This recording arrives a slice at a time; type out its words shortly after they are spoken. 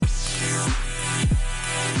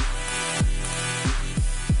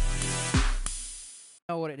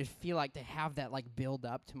it'd feel like to have that like build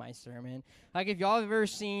up to my sermon. Like if y'all have ever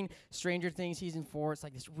seen Stranger Things season 4, it's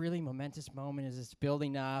like this really momentous moment as it's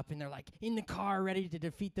building up, and they're like in the car ready to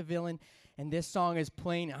defeat the villain, and this song is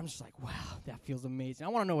playing, and I'm just like, wow, that feels amazing. I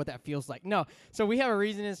want to know what that feels like. No, so we have a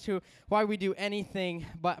reason as to why we do anything,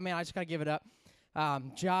 but man, I just gotta give it up.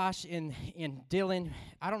 Josh and Dylan,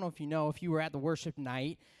 I don't know if you were at the worship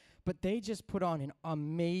night, but they just put on an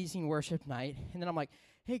amazing worship night. And then I'm like,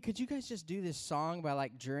 hey, could you guys just do this song by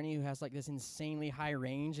like Journey, who has like this insanely high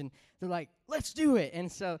range? And they're like, let's do it.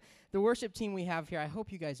 And so the worship team we have here, I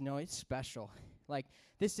hope you guys know it's special. Like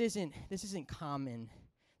this isn't common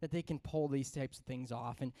that they can pull these types of things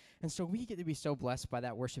off. And so we get to be so blessed by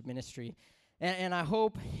that worship ministry. And I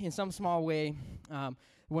hope in some small way,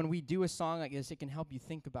 when we do a song like this, it can help you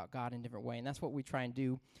think about God in a different way. And that's what we try and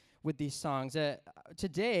do with these songs.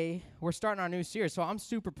 Today, we're starting our new series, so I'm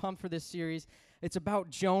super pumped for this series. It's about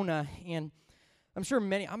Jonah, and I'm sure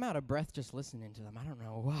I'm out of breath just listening to them. I don't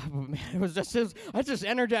know why, but man, it just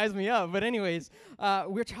energized me up. But anyways,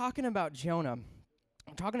 we're talking about Jonah.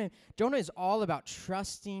 Jonah is all about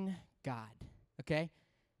trusting God, okay?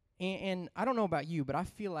 And I don't know about you, but I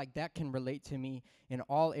feel like that can relate to me in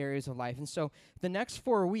all areas of life. And so the next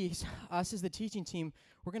 4 weeks, us as the teaching team,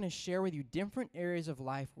 we're going to share with you different areas of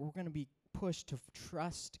life where we're going to be pushed to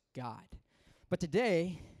trust God. But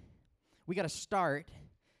today, we got to start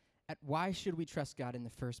at why should we trust God in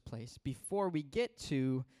the first place before we get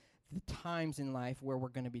to the times in life where we're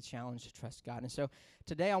going to be challenged to trust God. And so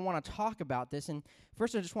today I want to talk about this. And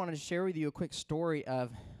first, I just wanted to share with you a quick story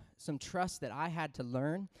of some trust that I had to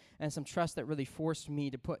learn, and some trust that really forced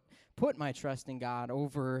me to put my trust in God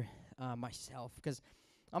over myself, because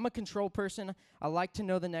I'm a control person. I like to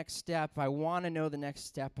know the next step. I want to know the next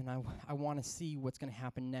step, and I want to see what's going to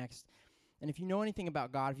happen next. And if you know anything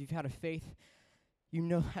about God, if you've had a faith, you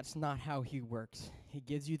know that's not how he works. He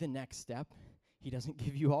gives you the next step. He doesn't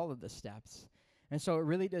give you all of the steps. And so it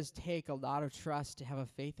really does take a lot of trust to have a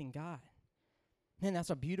faith in God. Man,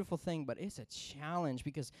 that's a beautiful thing, but it's a challenge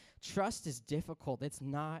because trust is difficult. It's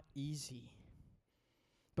not easy.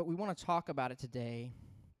 But we want to talk about it today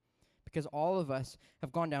because all of us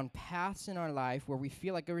have gone down paths in our life where we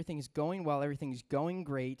feel like everything's going well, everything's going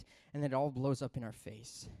great, and then it all blows up in our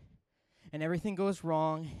face. And everything goes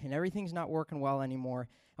wrong, and everything's not working well anymore.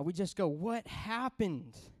 And we just go, what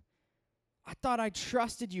happened? I thought I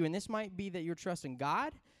trusted you. And this might be that you're trusting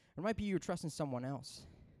God, or it might be you're trusting someone else.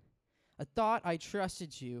 I thought I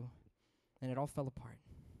trusted you, and it all fell apart.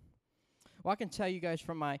 Well, I can tell you guys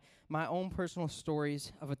from my own personal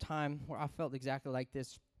stories of a time where I felt exactly like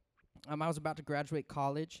this. I was about to graduate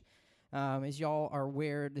college. As y'all are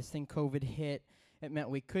aware, this thing COVID hit. It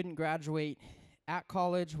meant we couldn't graduate at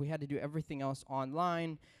college. We had to do everything else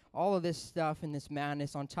online. All of this stuff and this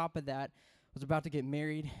madness. On top of that, I was about to get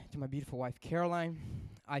married to my beautiful wife, Caroline.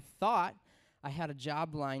 I thought I had a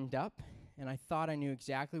job lined up, and I thought I knew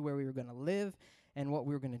exactly where we were going to live and what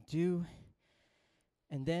we were going to do.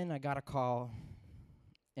 And then I got a call,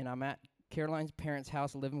 and I'm at Caroline's parents'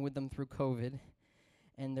 house living with them through COVID,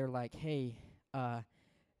 and they're like, hey,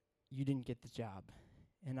 you didn't get the job.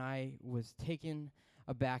 And I was taken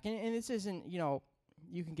aback. And this isn't,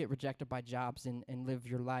 you can get rejected by jobs and live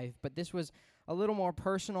your life, but this was a little more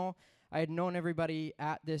personal. I had known everybody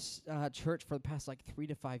at this church for the past 3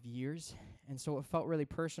 to 5 years, and so it felt really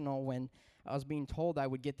personal when I was being told I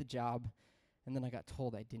would get the job, and then I got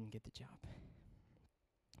told I didn't get the job.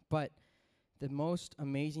 But the most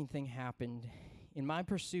amazing thing happened. In my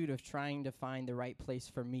pursuit of trying to find the right place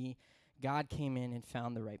for me, God came in and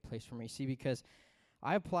found the right place for me. See, because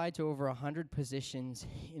I applied to over 100 positions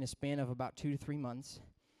in a span of about 2 to 3 months.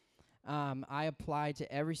 I applied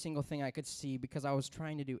to every single thing I could see because I was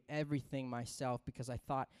trying to do everything myself because I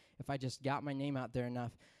thought if I just got my name out there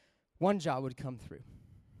enough, one job would come through.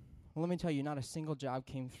 Well, let me tell you, not a single job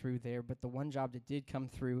came through there, but the one job that did come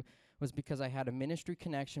through was because I had a ministry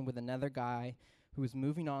connection with another guy who was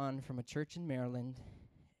moving on from a church in Maryland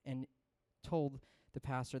and told the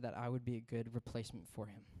pastor that I would be a good replacement for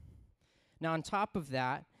him. Now, on top of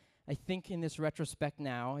that, I think in this retrospect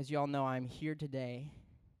now, as you all know, I'm here today.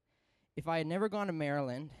 If I had never gone to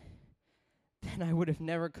Maryland, then I would have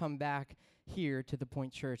never come back here to the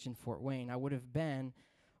Point Church in Fort Wayne. I would have been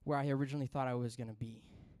where I originally thought I was going to be.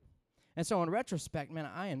 And so in retrospect, man,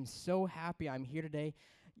 I am so happy I'm here today.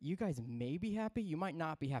 You guys may be happy. You might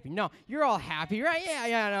not be happy. No, you're all happy, right?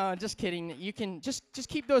 Yeah, no, just kidding. You can just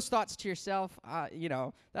keep those thoughts to yourself.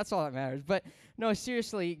 That's all that matters. But no,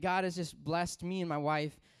 seriously, God has just blessed me and my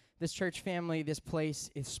wife. This church family, this place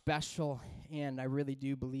is special, and I really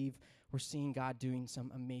do believe we're seeing God doing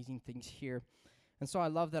some amazing things here. And so I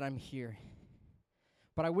love that I'm here.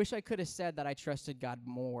 But I wish I could have said that I trusted God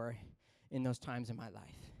more in those times in my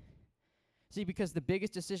life. See, because the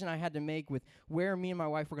biggest decision I had to make with where me and my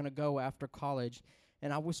wife were going to go after college,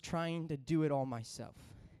 and I was trying to do it all myself.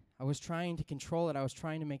 I was trying to control it. I was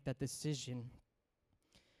trying to make that decision.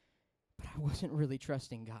 But I wasn't really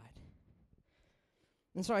trusting God.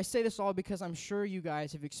 And so I say this all because I'm sure you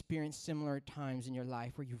guys have experienced similar times in your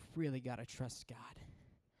life where you've really got to trust God.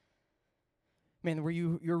 Man, where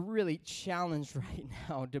you're really challenged right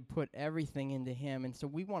now to put everything into Him. And so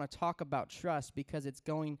we want to talk about trust because it's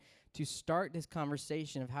going to start this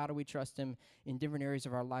conversation of how do we trust Him in different areas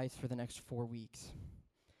of our lives for the next 4 weeks.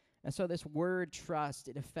 And so this word trust,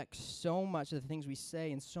 it affects so much of the things we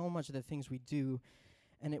say and so much of the things we do,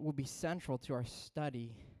 and it will be central to our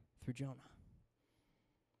study through Jonah.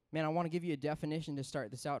 Man, I want to give you a definition to start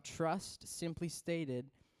this out. Trust, simply stated,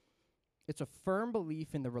 it's a firm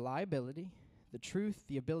belief in the reliability, the truth,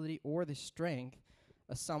 the ability, or the strength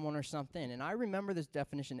of someone or something. And I remember this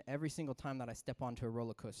definition every single time that I step onto a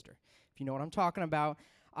roller coaster. If you know what I'm talking about,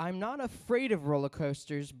 I'm not afraid of roller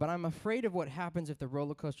coasters, but I'm afraid of what happens if the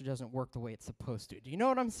roller coaster doesn't work the way it's supposed to. Do you know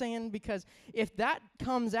what I'm saying? Because if that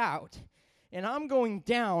comes out and I'm going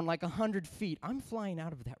down like 100 feet, I'm flying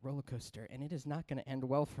out of that roller coaster, and it is not going to end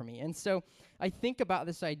well for me. And so I think about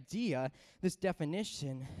this idea, this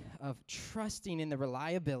definition of trusting in the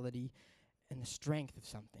reliability and the strength of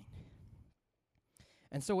something.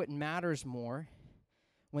 And so it matters more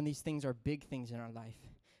when these things are big things in our life,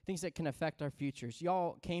 things that can affect our futures.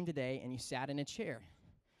 Y'all came today and you sat in a chair,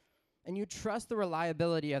 and you trust the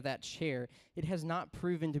reliability of that chair. It has not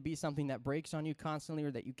proven to be something that breaks on you constantly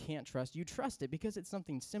or that you can't trust. You trust it because it's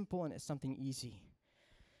something simple and it's something easy.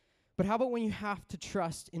 But how about when you have to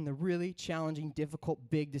trust in the really challenging, difficult,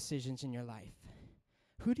 big decisions in your life?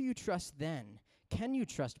 Who do you trust then? Can you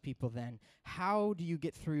trust people then? How do you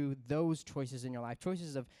get through those choices in your life?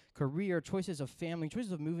 Choices of career, choices of family,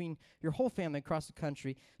 choices of moving your whole family across the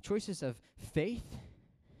country, choices of faith,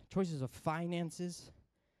 choices of finances.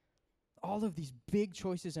 All of these big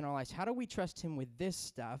choices in our lives. How do we trust Him with this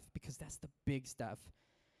stuff? Because that's the big stuff.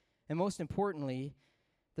 And most importantly,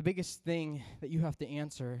 the biggest thing that you have to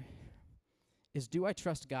answer is, do I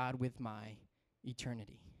trust God with my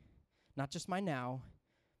eternity? Not just my now,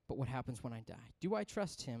 but what happens when I die. Do I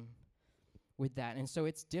trust Him with that? And so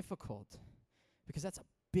it's difficult because that's a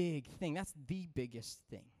big thing. That's the biggest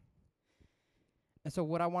thing. And so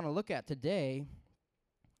what I want to look at today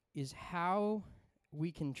is how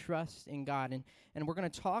we can trust in God. And we're going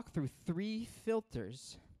to talk through 3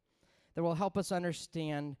 filters that will help us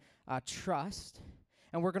understand trust.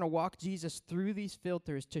 And we're going to walk Jesus through these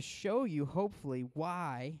filters to show you, hopefully,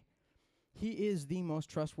 why He is the most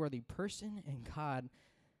trustworthy person in God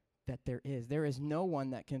that there is. There is no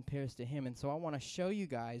one that compares to Him. And so I want to show you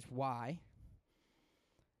guys why.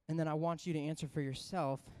 And then I want you to answer for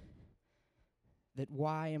yourself that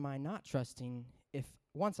why am I not trusting if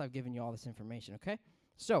once I've given you all this information, okay?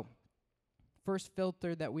 So, first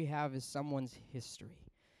filter that we have is someone's history.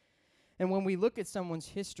 And when we look at someone's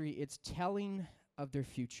history, it's telling of their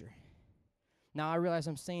future. Now, I realize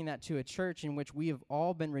I'm saying that to a church in which we have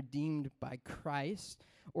all been redeemed by Christ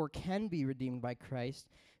or can be redeemed by Christ.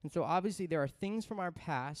 And so obviously there are things from our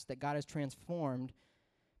past that God has transformed,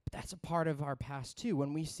 but that's a part of our past too.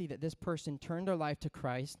 When we see that this person turned their life to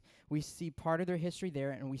Christ, we see part of their history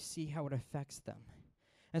there and we see how it affects them.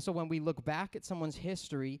 And so when we look back at someone's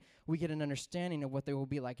history, we get an understanding of what they will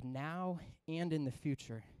be like now and in the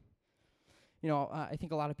future. You know, I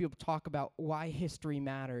think a lot of people talk about why history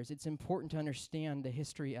matters. It's important to understand the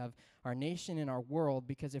history of our nation and our world,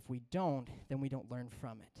 because if we don't, then we don't learn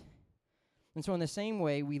from it. And so in the same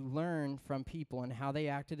way, we learn from people and how they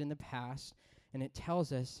acted in the past, and it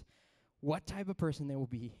tells us what type of person they will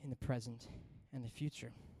be in the present and the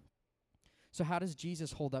future. So how does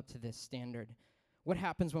Jesus hold up to this standard? What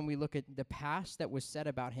happens when we look at the past that was said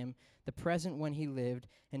about Him, the present when He lived,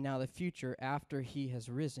 and now the future after He has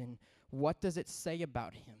risen? What does it say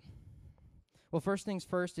about Him? Well, first things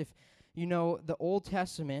first, if you know, the Old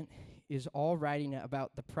Testament is all writing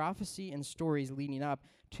about the prophecy and stories leading up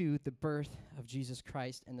to the birth of Jesus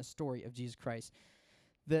Christ and the story of Jesus Christ.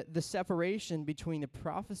 The separation between the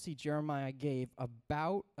prophecy Jeremiah gave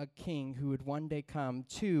about a king who would one day come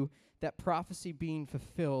to that prophecy being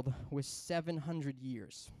fulfilled was 700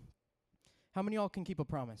 years. How many of y'all can keep a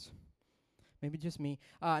promise? Maybe just me.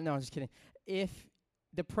 No, I'm just kidding. If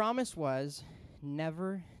the promise was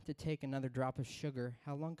never to take another drop of sugar,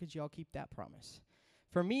 how long could y'all keep that promise?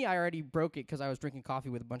 For me, I already broke it because I was drinking coffee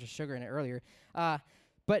with a bunch of sugar in it earlier. But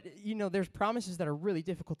But, there's promises that are really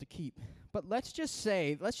difficult to keep. But let's just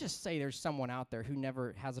say there's someone out there who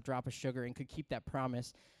never has a drop of sugar and could keep that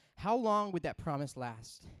promise. How long would that promise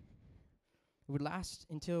last? It would last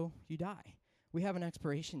until you die. We have an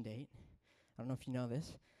expiration date. I don't know if you know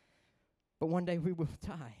this, but one day we will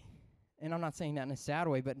die. And I'm not saying that in a sad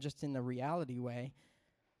way, but just in the reality way,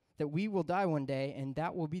 that we will die one day, and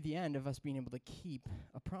that will be the end of us being able to keep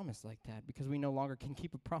a promise like that, because we no longer can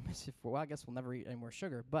keep a promise I guess we'll never eat any more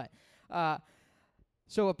sugar. But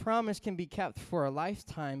so a promise can be kept for a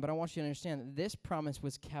lifetime, but I want you to understand that this promise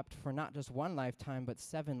was kept for not just one lifetime, but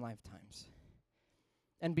 7 lifetimes.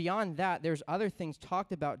 And beyond that, there's other things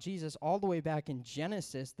talked about Jesus all the way back in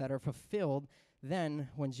Genesis that are fulfilled then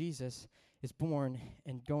when Jesus is born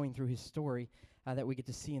and going through his story that we get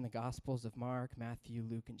to see in the Gospels of Mark, Matthew,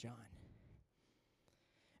 Luke, and John.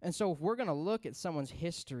 And so if we're going to look at someone's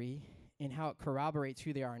history and how it corroborates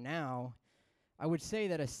who they are now, I would say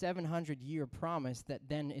that a 700-year promise that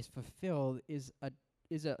then is fulfilled is a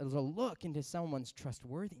look into someone's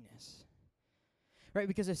trustworthiness. Right?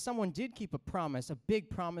 Because if someone did keep a promise, a big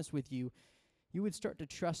promise with you, you would start to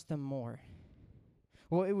trust them more.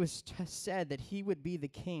 Well, it was said that he would be the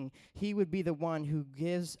king. He would be the one who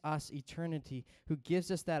gives us eternity, who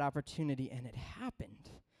gives us that opportunity, and it happened,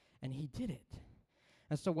 and he did it.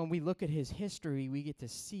 And so when we look at his history, we get to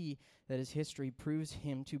see that his history proves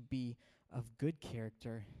him to be of good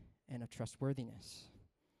character and of trustworthiness.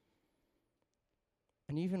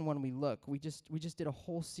 And even when we look, we just did a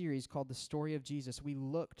whole series called The Story of Jesus. We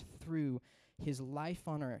looked through his life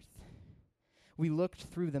on earth. We looked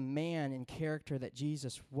through the man and character that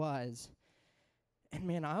Jesus was. And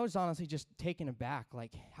man, I was honestly just taken aback.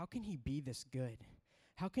 Like, how can he be this good?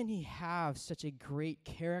 How can he have such a great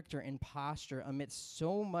character and posture amidst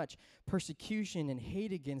so much persecution and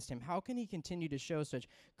hate against him? How can he continue to show such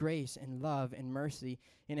grace and love and mercy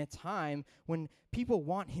in a time when people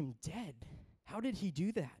want him dead? How did he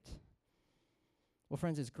do that? Well,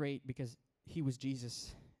 friends, it's great because he was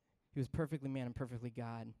Jesus. He was perfectly man and perfectly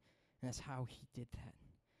God. And that's how he did that.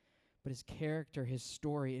 But his character, his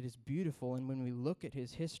story, it is beautiful. And when we look at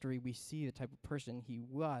his history, we see the type of person he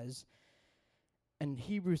was. And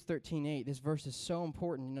Hebrews 13:8, this verse is so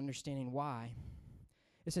important in understanding why.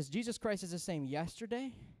 It says, Jesus Christ is the same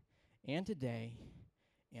yesterday and today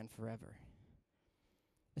and forever.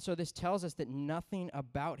 And so this tells us that nothing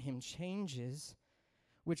about him changes,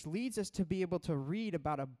 which leads us to be able to read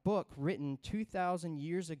about a book written 2,000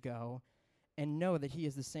 years ago and know that he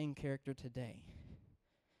is the same character today.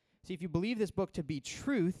 See, if you believe this book to be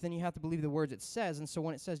truth, then you have to believe the words it says. And so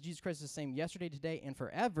when it says Jesus Christ is the same yesterday, today, and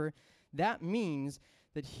forever, that means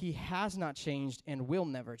that he has not changed and will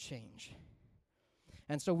never change.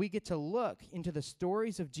 And so we get to look into the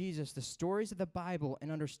stories of Jesus, the stories of the Bible,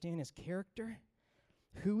 and understand his character,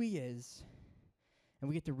 who he is, and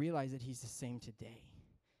we get to realize that he's the same today,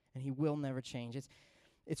 and he will never change.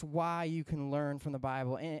 It's why you can learn from the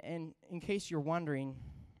Bible. And in case you're wondering,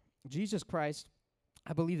 Jesus Christ,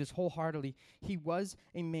 I believe this wholeheartedly, he was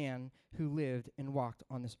a man who lived and walked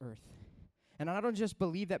on this earth. And I don't just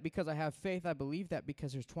believe that because I have faith. I believe that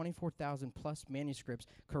because there's 24,000 plus manuscripts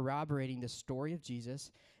corroborating the story of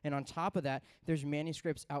Jesus. And on top of that, there's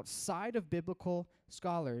manuscripts outside of biblical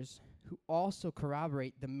scholars who also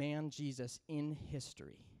corroborate the man Jesus in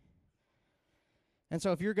history. And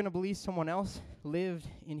so if you're going to believe someone else lived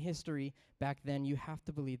in history back then, you have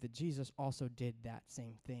to believe that Jesus also did that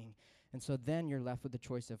same thing. And so then you're left with the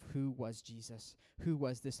choice of who was Jesus, who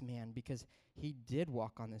was this man, because he did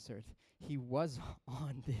walk on this earth. He was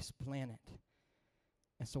on this planet.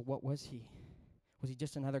 And so what was he? Was he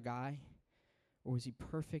just another guy? Or was he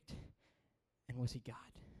perfect? And was he God?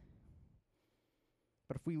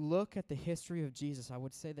 But if we look at the history of Jesus, I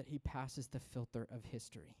would say that he passes the filter of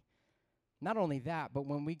history. Not only that, but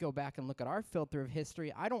when we go back and look at our filter of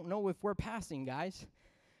history, I don't know if we're passing, guys.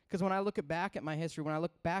 Because when I look back at my history, when I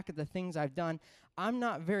look back at the things I've done, I'm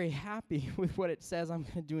not very happy with what it says I'm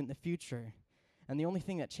going to do in the future. And the only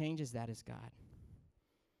thing that changes that is God.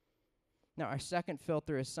 Now, our second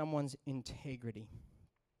filter is someone's integrity.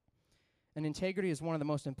 And integrity is one of the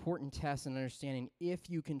most important tests in understanding if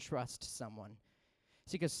you can trust someone.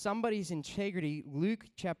 See, because somebody's integrity, Luke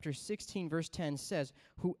chapter 16, verse 10 says,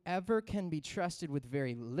 whoever can be trusted with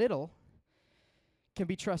very little can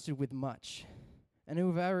be trusted with much. And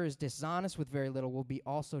whoever is dishonest with very little will be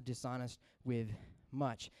also dishonest with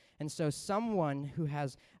much. And so someone who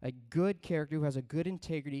has a good character, who has a good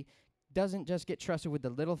integrity, doesn't just get trusted with the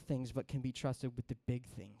little things, but can be trusted with the big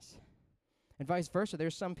things. And vice versa.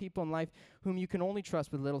 There's some people in life whom you can only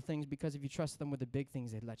trust with little things because if you trust them with the big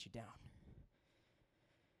things, they let you down.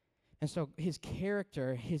 And so his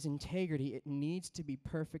character, his integrity, it needs to be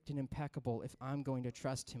perfect and impeccable if I'm going to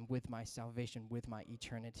trust him with my salvation, with my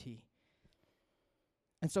eternity.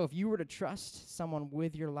 And so if you were to trust someone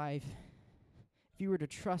with your life, if you were to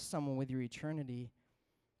trust someone with your eternity,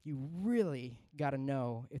 you really got to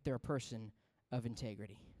know if they're a person of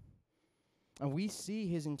integrity. And we see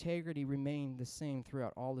his integrity remain the same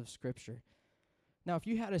throughout all of Scripture. Now, if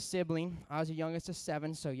you had a sibling, I was the youngest of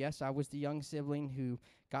 7, so yes, I was the young sibling who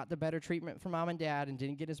got the better treatment from mom and dad and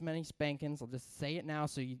didn't get as many spankings. I'll just say it now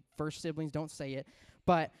so you first siblings don't say it.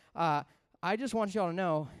 But I just want y'all to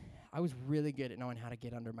know I was really good at knowing how to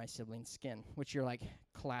get under my sibling's skin, which you're like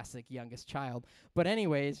classic youngest child. But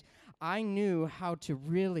anyways, I knew how to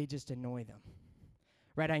really just annoy them,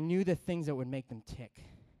 right? I knew the things that would make them tick.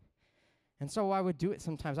 And so I would do it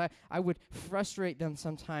sometimes. I would frustrate them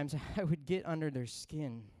sometimes. I would get under their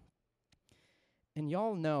skin. And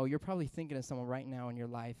y'all know, you're probably thinking of someone right now in your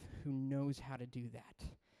life who knows how to do that,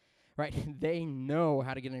 right? They know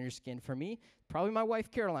how to get under your skin. For me, probably my wife,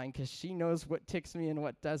 Caroline, because she knows what ticks me and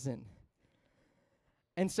what doesn't.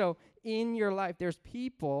 And so in your life, there's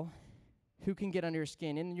people who can get under your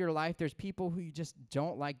skin. In your life, there's people who you just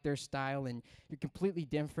don't like their style, and you're completely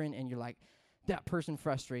different, and you're like, that person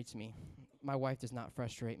frustrates me. My wife does not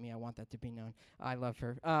frustrate me. I want that to be known. I love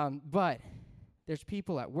her. But there's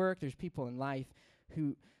people at work, there's people in life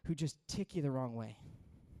who just tick you the wrong way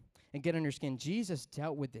and get under your skin. Jesus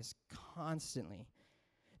dealt with this constantly.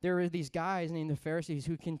 There were these guys named the Pharisees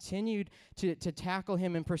who continued to tackle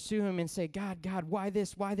him and pursue him and say, God, why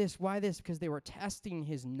this, why this, why this? Because they were testing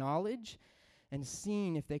his knowledge and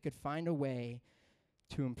seeing if they could find a way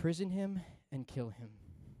to imprison him and kill him.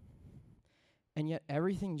 And yet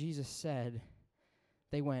everything Jesus said,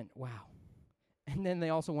 they went, wow. And then they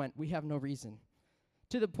also went, we have no reason.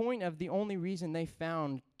 To the point of the only reason they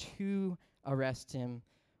found to arrest him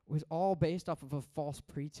was all based off of a false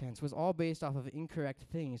pretense, was all based off of incorrect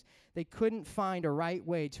things. They couldn't find a right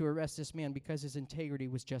way to arrest this man because his integrity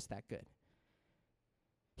was just that good.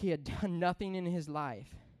 He had done nothing in his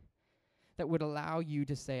life that would allow you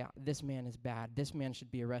to say, this man is bad, this man should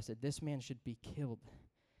be arrested, this man should be killed.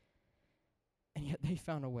 And yet they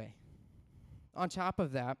found a way. On top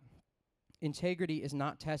of that, integrity is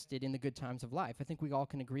not tested in the good times of life. I think we all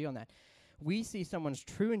can agree on that. We see someone's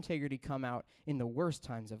true integrity come out in the worst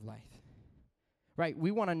times of life, right?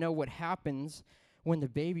 We want to know what happens when the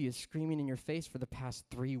baby is screaming in your face for the past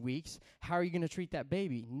 3 weeks. How are you going to treat that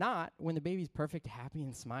baby? Not when the baby's perfect, happy,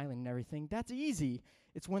 and smiling and everything. That's easy.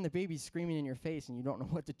 It's when the baby's screaming in your face and you don't know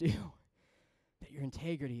what to do. That your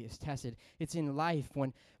integrity is tested. It's in life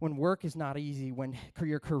when work is not easy, when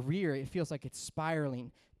your career, it feels like it's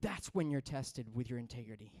spiraling. That's when you're tested with your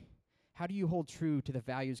integrity. How do you hold true to the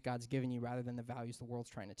values God's given you rather than the values the world's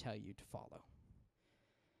trying to tell you to follow?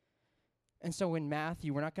 And so in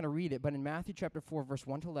Matthew, we're not going to read it, but in Matthew chapter 4, verse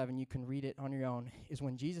 1 to 11, you can read it on your own, is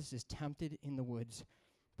when Jesus is tempted in the woods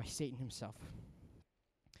by Satan himself.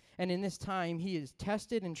 And in this time, he is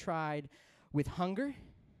tested and tried with hunger,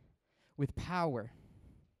 with power.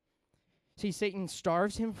 See, Satan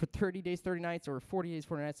starves him for 30 days, 30 nights, or 40 days,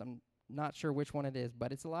 40 nights. I'm not sure which one it is,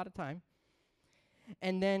 but it's a lot of time.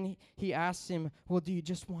 And then he asks him, well, do you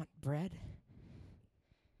just want bread?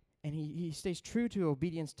 And he stays true to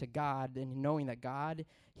obedience to God and knowing that God,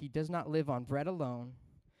 he does not live on bread alone,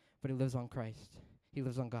 but he lives on Christ. He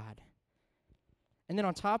lives on God. And then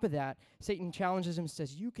on top of that, Satan challenges him and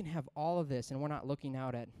says, you can have all of this. And we're not looking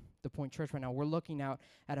out at the Point Church right now. We're looking out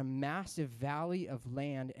at a massive valley of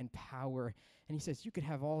land and power. And he says, you could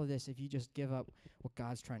have all of this if you just give up what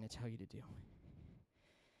God's trying to tell you to do.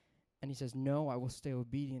 And he says, no, I will stay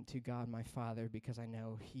obedient to God, my Father, because I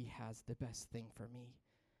know he has the best thing for me.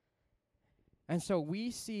 And so we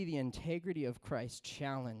see the integrity of Christ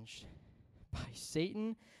challenged by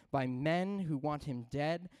Satan, by men who want him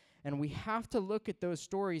dead. And we have to look at those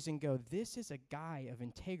stories and go, this is a guy of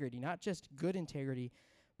integrity, not just good integrity,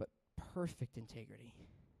 but perfect integrity.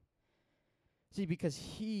 See, because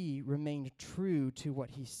he remained true to what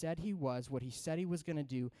he said he was, what he said he was going to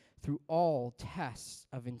do through all tests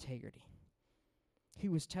of integrity. He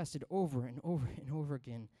was tested over and over and over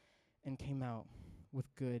again and came out with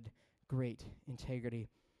good, great integrity.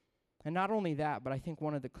 And not only that, but I think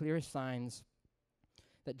one of the clearest signs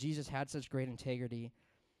that Jesus had such great integrity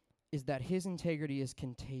is that his integrity is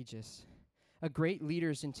contagious. A great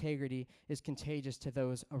leader's integrity is contagious to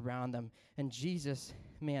those around them. And Jesus,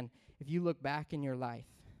 man, if you look back in your life,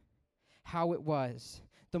 how it was,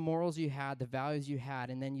 the morals you had, the values you had,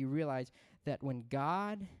 and then you realize that when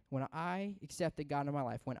I accepted God in my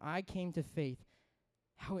life, when I came to faith,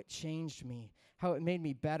 how it changed me, how it made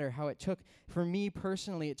me better, how it took, for me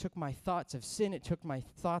personally, it took my thoughts of sin, it took my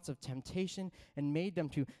thoughts of temptation and made them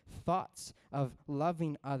to thoughts of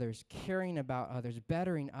loving others, caring about others,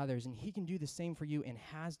 bettering others. And he can do the same for you and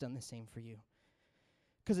has done the same for you.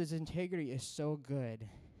 Because his integrity is so good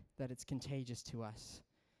that it's contagious to us.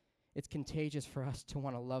 It's contagious for us to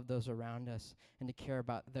want to love those around us and to care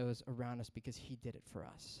about those around us because he did it for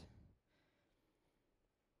us.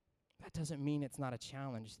 That doesn't mean it's not a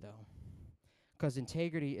challenge, though. Because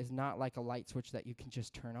integrity is not like a light switch that you can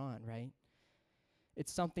just turn on, right?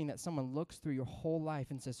 It's something that someone looks through your whole life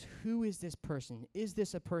and says, who is this person? Is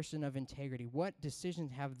this a person of integrity? What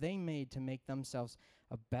decisions have they made to make themselves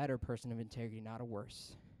a better person of integrity, not a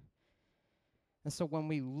worse? And so when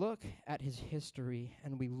we look at his history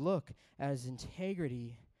and we look at his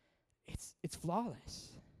integrity, it's flawless.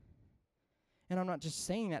 And I'm not just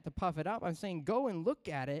saying that to puff it up. I'm saying go and look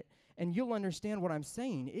at it, and you'll understand what I'm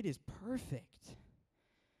saying. It is perfect.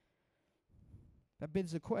 That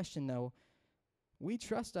begs the question, though. We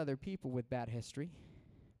trust other people with bad history.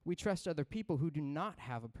 We trust other people who do not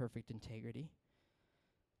have a perfect integrity.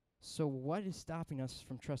 So what is stopping us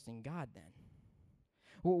from trusting God then?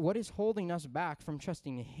 Well, what is holding us back from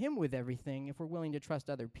trusting him with everything if we're willing to trust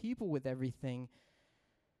other people with everything,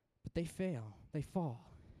 but they fail, they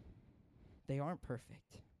fall? They aren't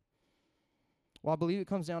perfect. Well, I believe it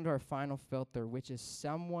comes down to our final filter, which is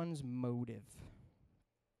someone's motive.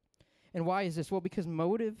 And why is this? Well, because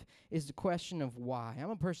motive is the question of why. I'm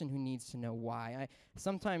a person who needs to know why.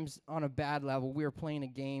 Sometimes on a bad level, we were playing a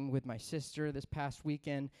game with my sister this past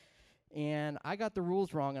weekend, and I got the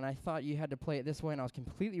rules wrong, and I thought you had to play it this way, and I was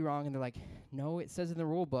completely wrong. And they're like, no, it says in the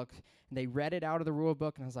rule book. And they read it out of the rule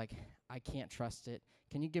book, and I was like, I can't trust it.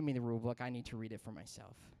 Can you give me the rule book? I need to read it for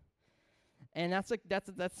myself. And that's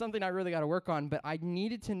something I really got to work on, but I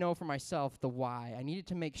needed to know for myself the why. I needed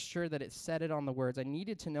to make sure that it said it on the words. I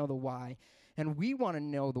needed to know the why, and we want to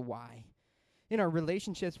know the why. In our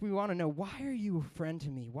relationships, we want to know, why are you a friend to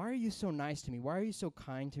me? Why are you so nice to me? Why are you so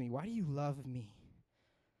kind to me? Why do you love me?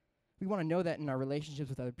 We want to know that in our relationships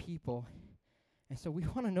with other people, and so we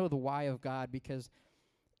want to know the why of God because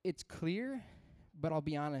it's clear, but I'll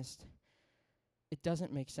be honest, it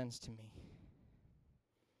doesn't make sense to me.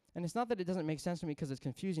 And it's not that it doesn't make sense to me because it's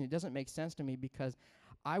confusing. It doesn't make sense to me because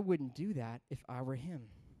I wouldn't do that if I were him.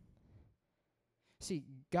 See,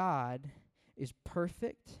 God is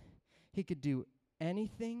perfect. He could do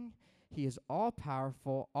anything. He is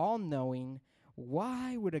all-powerful, all-knowing.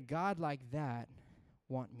 Why would a God like that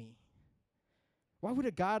want me? Why would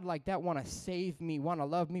a God like that want to save me, want to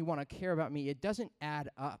love me, want to care about me? It doesn't add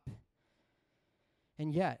up.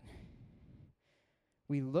 And yet,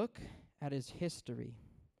 we look at his history.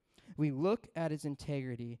 We look at his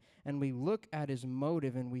integrity, and we look at his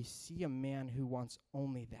motive, and we see a man who wants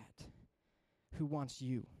only that, who wants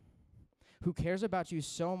you, who cares about you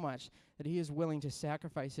so much that he is willing to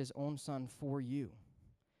sacrifice his own son for you,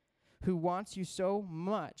 who wants you so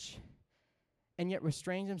much, and yet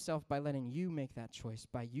restrains himself by letting you make that choice,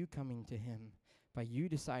 by you coming to him, by you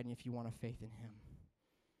deciding if you want to faith in him.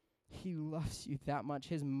 He loves you that much.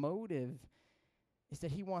 His motive is that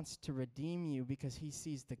he wants to redeem you because he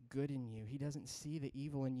sees the good in you. He doesn't see the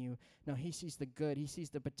evil in you. No, he sees the good. He sees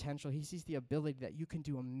the potential. He sees the ability that you can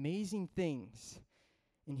do amazing things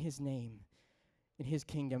in his name, in his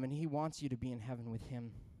kingdom, and he wants you to be in heaven with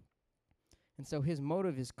him. And so his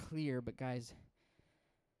motive is clear, but guys,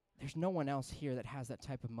 there's no one else here that has that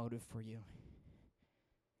type of motive for you.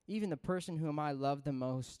 Even the person whom I love the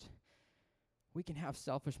most, we can have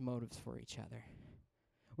selfish motives for each other.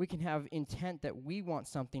 We can have intent that we want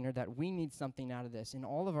something or that we need something out of this. And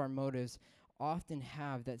all of our motives often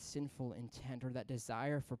have that sinful intent or that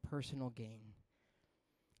desire for personal gain.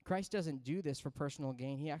 Christ doesn't do this for personal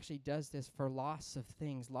gain. He actually does this for loss of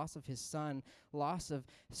things, loss of his son, loss of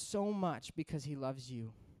so much because he loves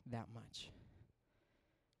you that much.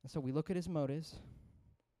 And so we look at his motives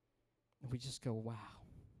and we just go, wow.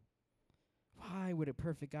 Why would a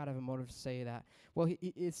perfect God have a motive to say that? Well,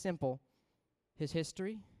 it's simple. His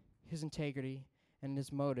history, his integrity, and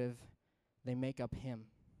his motive, they make up him.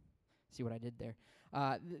 See what I did there?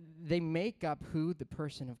 They make up who the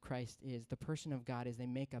person of Christ is, the person of God is. They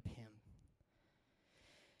make up him.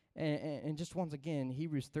 And just once again,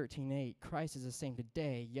 Hebrews 13:8, Christ is the same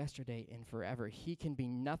today, yesterday, and forever. He can be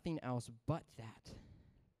nothing else but that.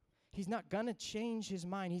 He's not going to change his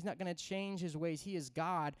mind. He's not going to change his ways. He is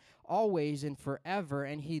God always and forever,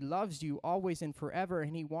 and he loves you always and forever,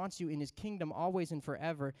 and he wants you in his kingdom always and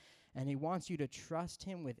forever, and he wants you to trust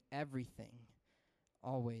him with everything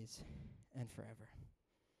always and forever.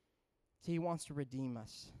 See, he wants to redeem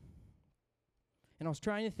us. And I was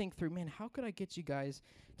trying to think through, man, how could I get you guys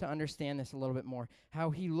to understand this a little bit more?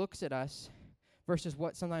 How he looks at us versus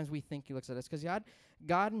what sometimes we think he looks at us. Because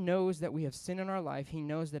God knows that we have sin in our life. He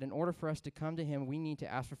knows that in order for us to come to him, we need to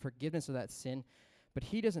ask for forgiveness of that sin. But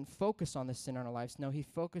he doesn't focus on the sin in our lives. No, he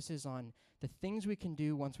focuses on the things we can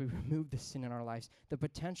do once we remove the sin in our lives, the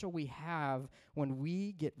potential we have when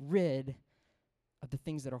we get rid of the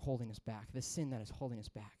things that are holding us back, the sin that is holding us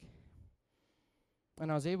back.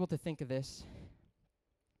 And I was able to think of this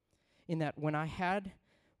in that when I had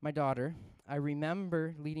my daughter, I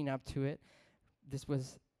remember leading up to it, it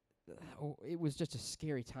was just a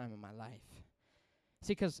scary time in my life.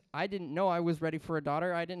 See, because I didn't know I was ready for a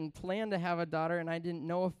daughter. I didn't plan to have a daughter, and I didn't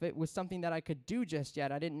know if it was something that I could do just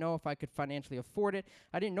yet. I didn't know if I could financially afford it.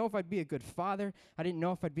 I didn't know if I'd be a good father. I didn't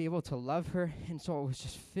know if I'd be able to love her, and so it was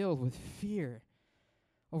just filled with fear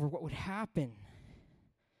over what would happen.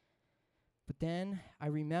 But then I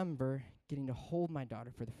remember getting to hold my daughter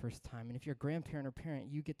for the first time, and if you're a grandparent or parent,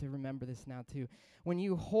 you get to remember this now too. When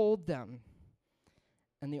you hold them,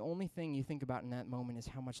 and the only thing you think about in that moment is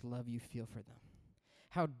how much love you feel for them,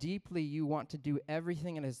 how deeply you want to do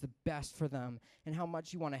everything that is the best for them, and how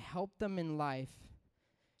much you want to help them in life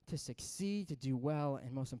to succeed, to do well,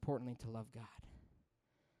 and most importantly, to love God.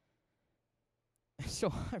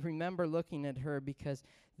 So I remember looking at her because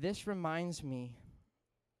this reminds me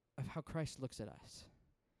of how Christ looks at us.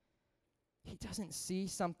 He doesn't see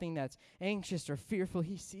something that's anxious or fearful.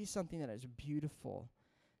 He sees something that is beautiful,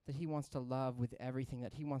 that he wants to love with everything,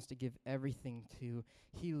 that he wants to give everything to.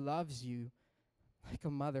 He loves you like a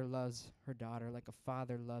mother loves her daughter, like a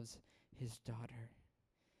father loves his daughter.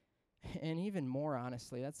 And even more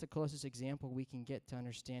honestly, that's the closest example we can get to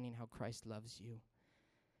understanding how Christ loves you.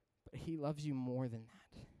 But he loves you more than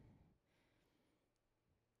that.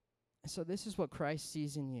 And so this is what Christ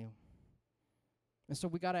sees in you. And so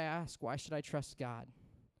we got to ask, why should I trust God?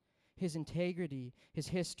 His integrity, his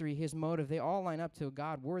history, his motive, they all line up to a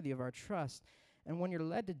God worthy of our trust. And when you're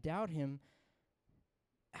led to doubt him,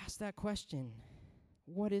 ask that question.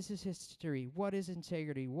 What is his history? What is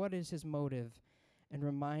integrity? What is his motive? And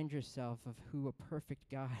remind yourself of who a perfect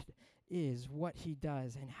God is, what he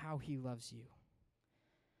does, and how he loves you.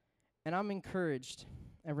 And I'm encouraged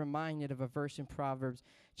and reminded of a verse in Proverbs,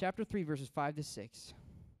 chapter 3, verses 5 to 6.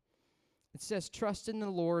 It says, trust in the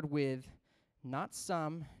Lord with not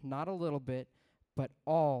some, not a little bit, but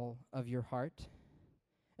all of your heart.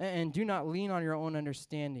 And do not lean on your own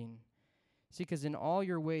understanding. See, because in all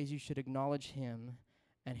your ways you should acknowledge him,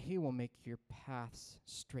 and he will make your paths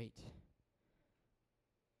straight.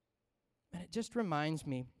 And it just reminds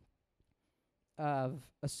me of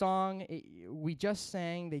a song we just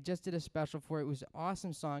sang. They just did a special for it. It was an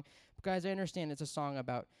awesome song. But guys, I understand it's a song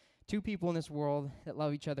about two people in this world that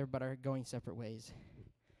love each other but are going separate ways.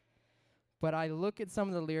 But I look at some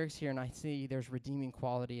of the lyrics here, and I see there's redeeming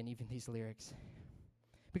quality in even these lyrics.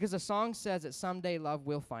 Because the song says that someday love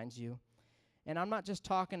will find you. And I'm not just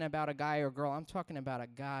talking about a guy or girl. I'm talking about a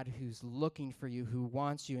God who's looking for you, who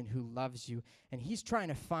wants you, and who loves you. And he's trying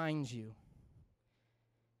to find you.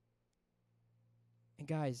 And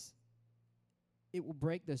guys, it will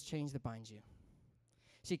break those chains that bind you.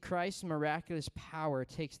 See, Christ's miraculous power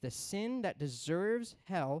takes the sin that deserves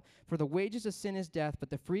hell, for the wages of sin is death,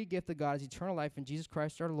 but the free gift of God is eternal life in Jesus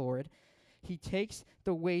Christ our Lord. He takes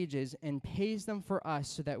the wages and pays them for us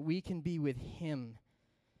so that we can be with him.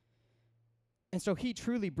 And so he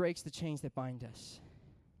truly breaks the chains that bind us.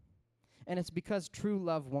 And it's because true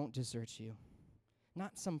love won't desert you.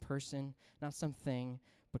 Not some person, not something,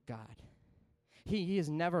 but God. He has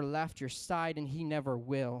never left your side, and he never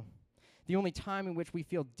will. The only time in which we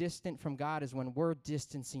feel distant from God is when we're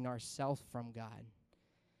distancing ourselves from God.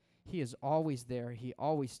 He is always there. He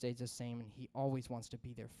always stays the same, and he always wants to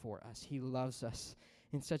be there for us. He loves us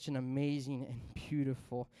in such an amazing and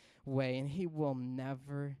beautiful way, and he will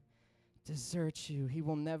never desert you. He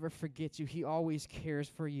will never forget you. He always cares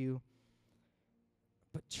for you.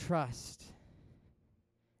 But trust,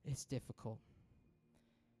 it's difficult.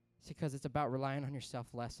 It's because it's about relying on yourself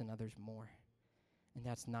less and others more. And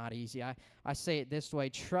that's not easy. I say it this way.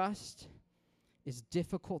 Trust is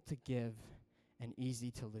difficult to give and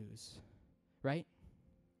easy to lose. Right?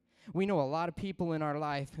 We know a lot of people in our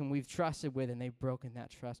life whom we've trusted with, and they've broken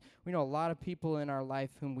that trust. We know a lot of people in our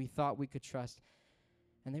life whom we thought we could trust,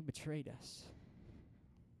 and they betrayed us.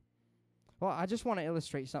 Well, I just want to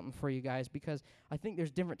illustrate something for you guys, because I think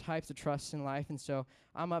there's different types of trusts in life. And so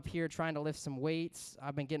I'm up here trying to lift some weights.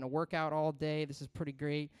 I've been getting a workout all day. This is pretty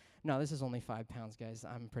great. No, this is only 5 pounds, guys.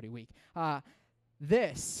 I'm pretty weak.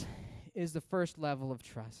 This is the first level of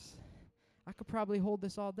trust. I could probably hold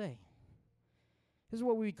this all day. This is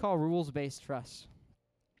what we call rules-based trust.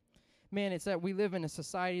 Man, it's that we live in a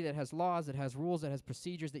society that has laws, that has rules, that has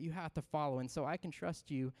procedures that you have to follow. And so I can trust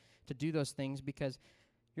you to do those things because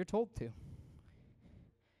you're told to.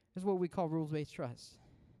 This is what we call rules-based trust.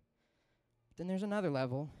 But then there's another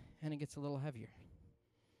level, and it gets a little heavier.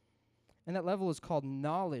 And that level is called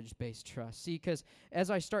knowledge-based trust. See, because as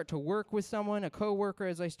I start to work with someone, a coworker,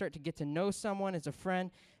 as I start to get to know someone as a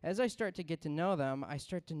friend, as I start to get to know them, I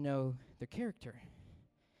start to know their character.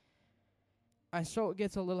 And so it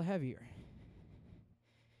gets a little heavier.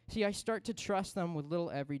 See, I start to trust them with little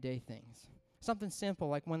everyday things. Something simple,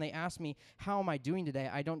 like when they ask me, how am I doing today?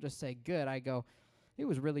 I don't just say, good. I go, it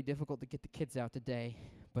was really difficult to get the kids out today,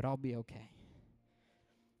 but I'll be okay.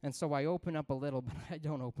 And so I open up a little, but I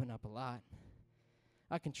don't open up a lot.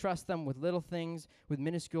 I can trust them with little things, with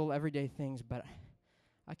minuscule everyday things, but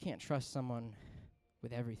I can't trust someone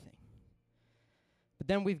with everything. But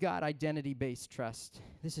then we've got identity-based trust.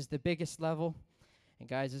 This is the biggest level. And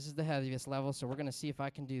guys, this is the heaviest level, so we're going to see if I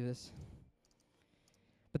can do this.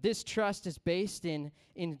 But this trust is based in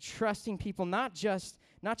trusting people, not just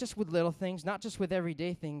with little things, not just with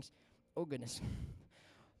everyday things. Oh, goodness.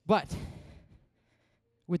 But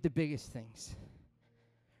with the biggest things.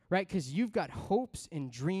 Right? Because you've got hopes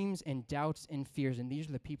and dreams and doubts and fears, and these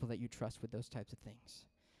are the people that you trust with those types of things.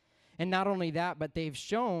 And not only that, but they've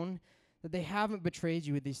shown that they haven't betrayed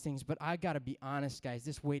you with these things. But I got to be honest, guys,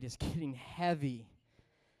 this weight is getting heavy.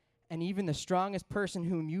 And even the strongest person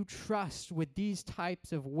whom you trust with these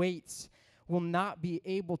types of weights will not be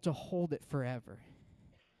able to hold it forever.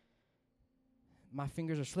 My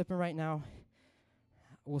fingers are slipping right now.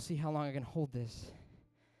 We'll see how long I can hold this.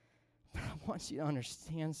 But I want you to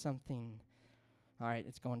understand something. All right,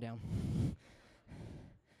 it's going down.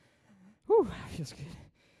 Whew, feels good.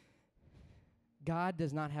 God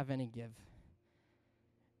does not have any give.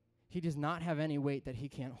 He does not have any weight that he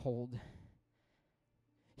can't hold.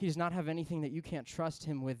 He does not have anything that you can't trust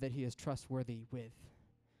him with that he is trustworthy with.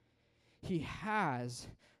 He has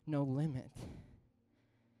no limit.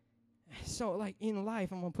 So, like in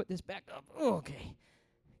life, I'm going to put this back up. Oh, okay.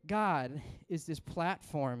 God is this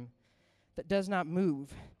platform that does not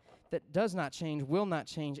move, that does not change, will not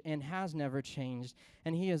change, and has never changed.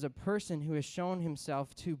 And he is a person who has shown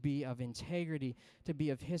himself to be of integrity, to be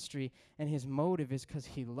of history, and his motive is because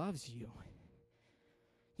he loves you.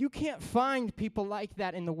 You can't find people like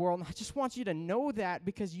that in the world. And I just want you to know that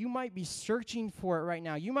because you might be searching for it right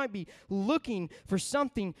now. You might be looking for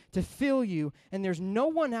something to fill you, and there's no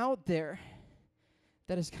one out there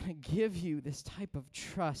that is going to give you this type of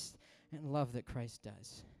trust and love that Christ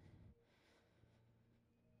does.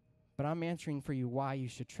 But I'm answering for you why you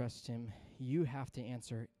should trust him. You have to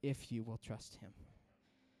answer if you will trust him.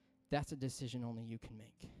 That's a decision only you can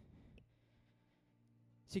make.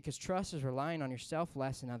 See, because trust is relying on yourself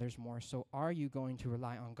less and others more. So are you going to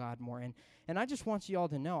rely on God more? And I just want you all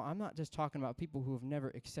to know, I'm not just talking about people who have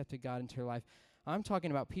never accepted God into their life. I'm talking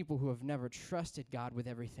about people who have never trusted God with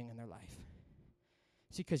everything in their life.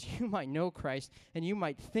 See, because you might know Christ, and you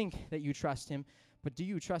might think that you trust him, but do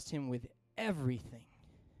you trust him with everything?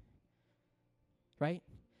 Right?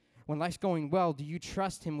 When life's going well, do you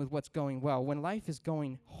trust him with what's going well? When life is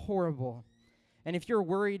going horrible, and if you're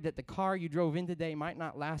worried that the car you drove in today might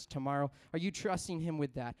not last tomorrow, are you trusting him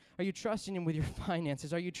with that? Are you trusting him with your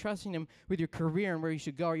finances? Are you trusting him with your career and where you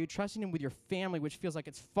should go? Are you trusting him with your family, which feels like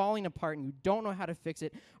it's falling apart and you don't know how to fix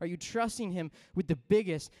it? Are you trusting him with the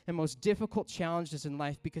biggest and most difficult challenges in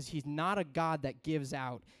life? Because he's not a God that gives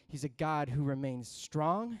out. He's a God who remains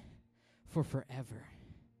strong for forever.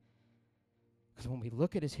 Because when we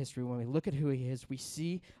look at his history, when we look at who he is, we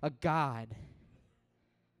see a God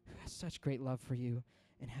who has such great love for you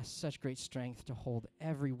and has such great strength to hold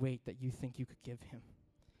every weight that you think you could give him.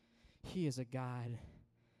 He is a God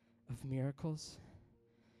of miracles.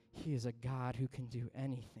 He is a God who can do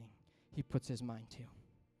anything he puts his mind to.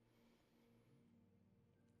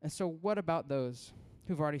 And so what about those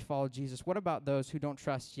who've already followed Jesus? What about those who don't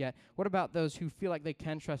trust yet? What about those who feel like they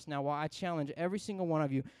can trust now? Well, I challenge every single one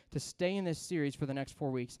of you to stay in this series for the next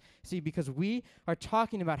 4 weeks. See, because we are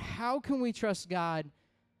talking about how can we trust God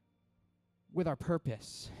with our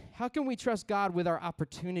purpose? How can we trust God with our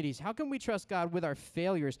opportunities? How can we trust God with our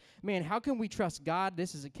failures? Man, how can we trust God,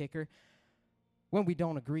 this is a kicker, when we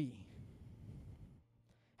don't agree?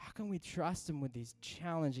 How can we trust him with these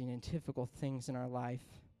challenging and difficult things in our life?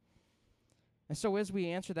 And so as we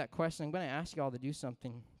answer that question, I'm going to ask you all to do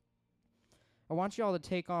something. I want you all to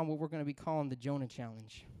take on what we're going to be calling the Jonah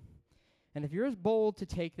Challenge. And if you're as bold to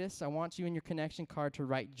take this, I want you in your connection card to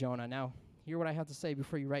write Jonah. Now, hear what I have to say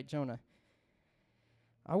before you write Jonah.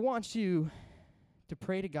 I want you to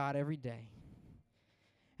pray to God every day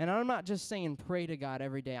And I'm not just saying pray to God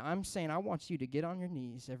every day. I'm saying I want you to get on your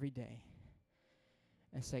knees every day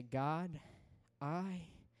and say, God, I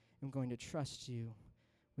am going to trust you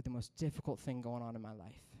with the most difficult thing going on in my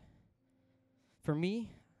life. For me,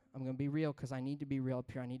 I'm going to be real because I need to be real up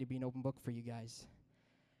here. I need to be an open book for you guys.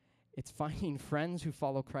 It's finding friends who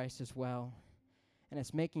follow Christ as well. And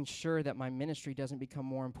it's making sure that my ministry doesn't become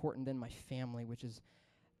more important than my family, which is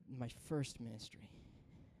my first ministry.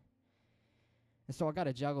 And so I got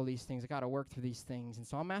to juggle these things. I got to work through these things. And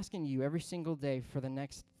so I'm asking you every single day for the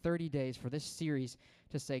next 30 days for this series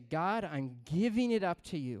to say, God, I'm giving it up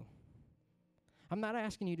to you. I'm not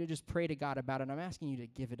asking you to just pray to God about it. I'm asking you to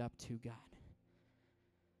give it up to God.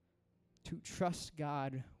 To trust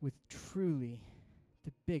God with truly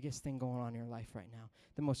the biggest thing going on in your life right now.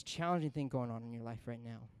 The most challenging thing going on in your life right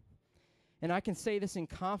now. And I can say this in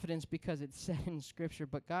confidence because it's said in Scripture,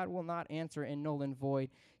 but God will not answer in null and void.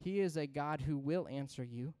 He is a God who will answer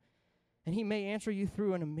you. And he may answer you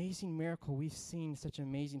through an amazing miracle. We've seen such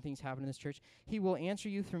amazing things happen in this church. He will answer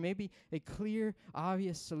you through maybe a clear,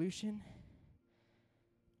 obvious solution.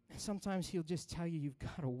 And sometimes he'll just tell you, you've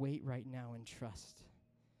got to wait right now and trust.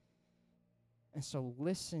 And so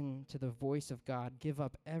listen to the voice of God. Give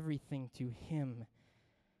up everything to him.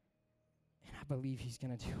 And I believe he's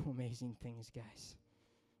going to do amazing things, guys.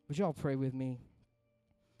 Would you all pray with me?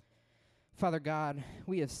 Father God,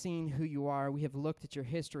 we have seen who you are. We have looked at your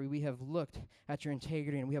history. We have looked at your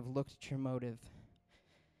integrity, and we have looked at your motive.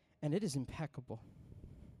 And it is impeccable.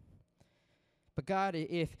 But God,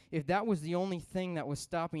 if that was the only thing that was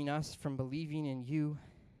stopping us from believing in you,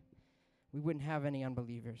 we wouldn't have any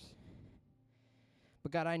unbelievers.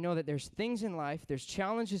 But God, I know that there's things in life, there's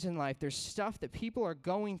challenges in life, there's stuff that people are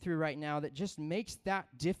going through right now that just makes that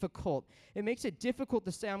difficult. It makes it difficult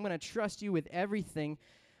to say, I'm going to trust you with everything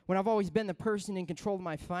when I've always been the person in control of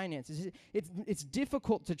my finances. It's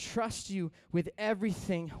difficult to trust you with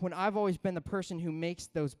everything when I've always been the person who makes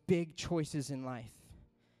those big choices in life.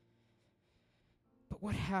 But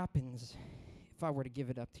what happens if I were to give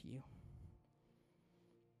it up to you?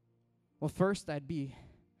 Well, first, I'd be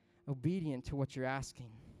obedient to what you're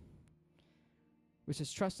asking, which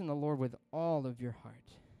is trust in the Lord with all of your heart.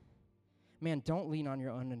 Man, don't lean on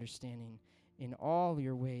your own understanding. In all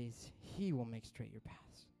your ways, he will make straight your paths.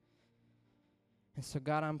 And so,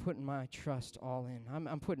 God, I'm putting my trust all in.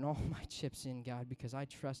 I'm putting all my chips in, God, because I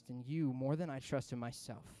trust in you more than I trust in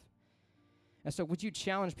myself. And so would you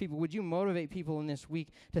challenge people, would you motivate people in this week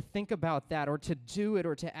to think about that or to do it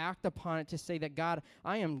or to act upon it, to say that, God,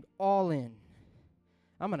 I am all in.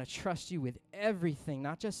 I'm going to trust you with everything,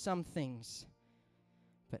 not just some things,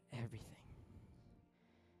 but everything.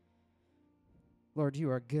 Lord,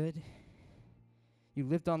 you are good. You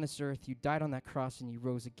lived on this earth, you died on that cross, and you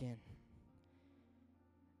rose again.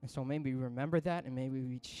 And so maybe we remember that, and maybe we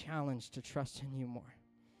be challenged to trust in you more.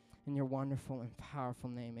 In your wonderful and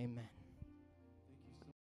powerful name, amen.